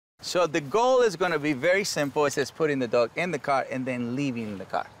So the goal is going to be very simple. It says putting the dog in the car and then leaving the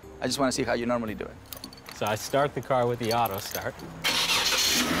car. I just want to see how you normally do it. So I start the car with the auto start.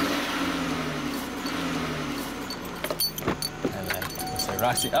 And then I say,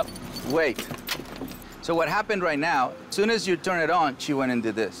 Roxie, up. Wait. So what happened right now, as soon as you turn it on, she went and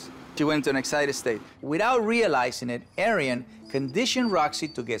did this. She went into an excited state. Without realizing it, Arion conditioned Roxie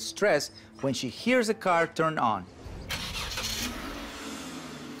to get stressed when she hears the car turn on.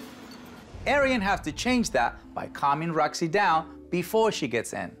 Arion has to change that by calming Roxie down before she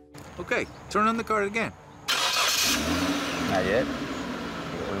gets in. Okay, turn on the car again. Not yet.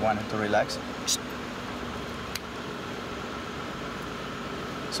 We want her to relax.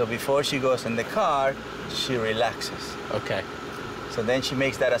 So before she goes in the car, she relaxes. Okay. So then she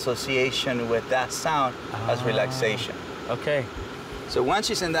makes that association with that sound as relaxation. Okay. So once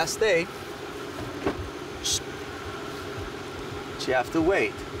she's in that state, she has to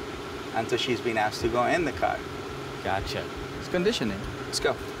wait until she's been asked to go in the car. Gotcha. It's conditioning. Let's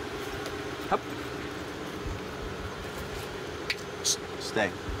go. Up. Stay.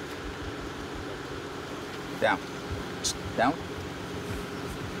 Down. Down.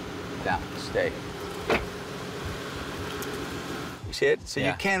 Down. Stay. You see it? So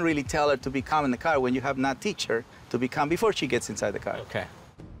Yeah. you can't really tell her to be calm in the car when you have not teach her to be calm before she gets inside the car. Okay.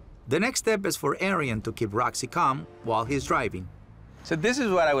 The next step is for Arion to keep Roxie calm while he's driving. So this is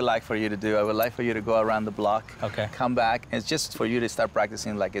what I would like for you to do. I would like for you to go around the block. Okay. Come back. It's just for you to start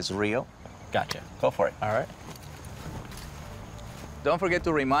practicing like it's real. Gotcha. Go for it. All right. Don't forget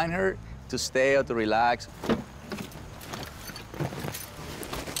to remind her to stay or to relax.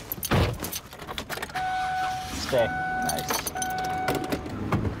 Stay. Nice.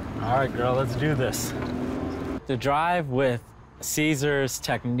 All right, girl, let's do this. The drive with Cesar's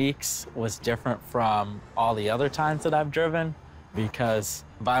techniques was different from all the other times that I've driven because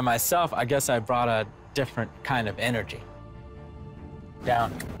by myself, I guess I brought a different kind of energy.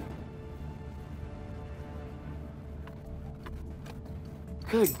 Down.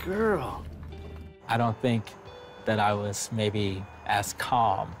 Good girl. I don't think that I was maybe as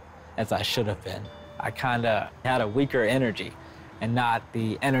calm as I should have been. I kind of had a weaker energy and not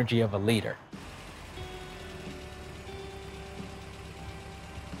the energy of a leader.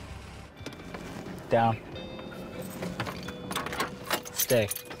 Down. Stay.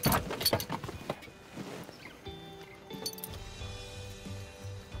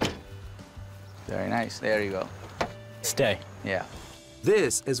 Very nice. There you go. Stay. Yeah.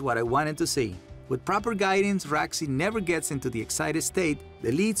 This is what I wanted to see. With proper guidance, Roxie never gets into the excited state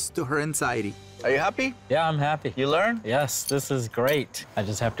that leads to her anxiety. Are you happy? Yeah, I'm happy. You learn? Yes, this is great. I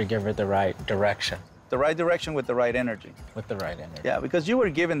just have to give her the right direction. The right direction with the right energy. With the right energy. Yeah, because you were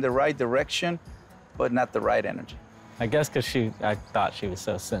given the right direction, but not the right energy. I guess because I thought she was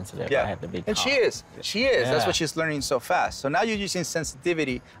so sensitive, Yeah. I had to be calm. And she is. She is. That's Yeah. what she's learning so fast. So now you're using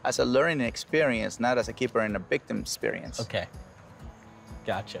sensitivity as a learning experience, not as a keeper in a victim experience. Okay.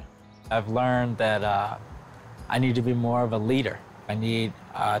 Gotcha. I've learned that I need to be more of a leader. I need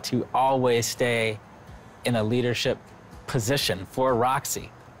to always stay in a leadership position for Roxie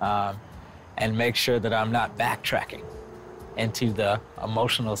and make sure that I'm not backtracking into the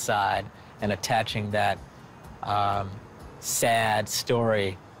emotional side and attaching that sad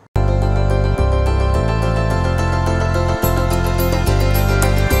story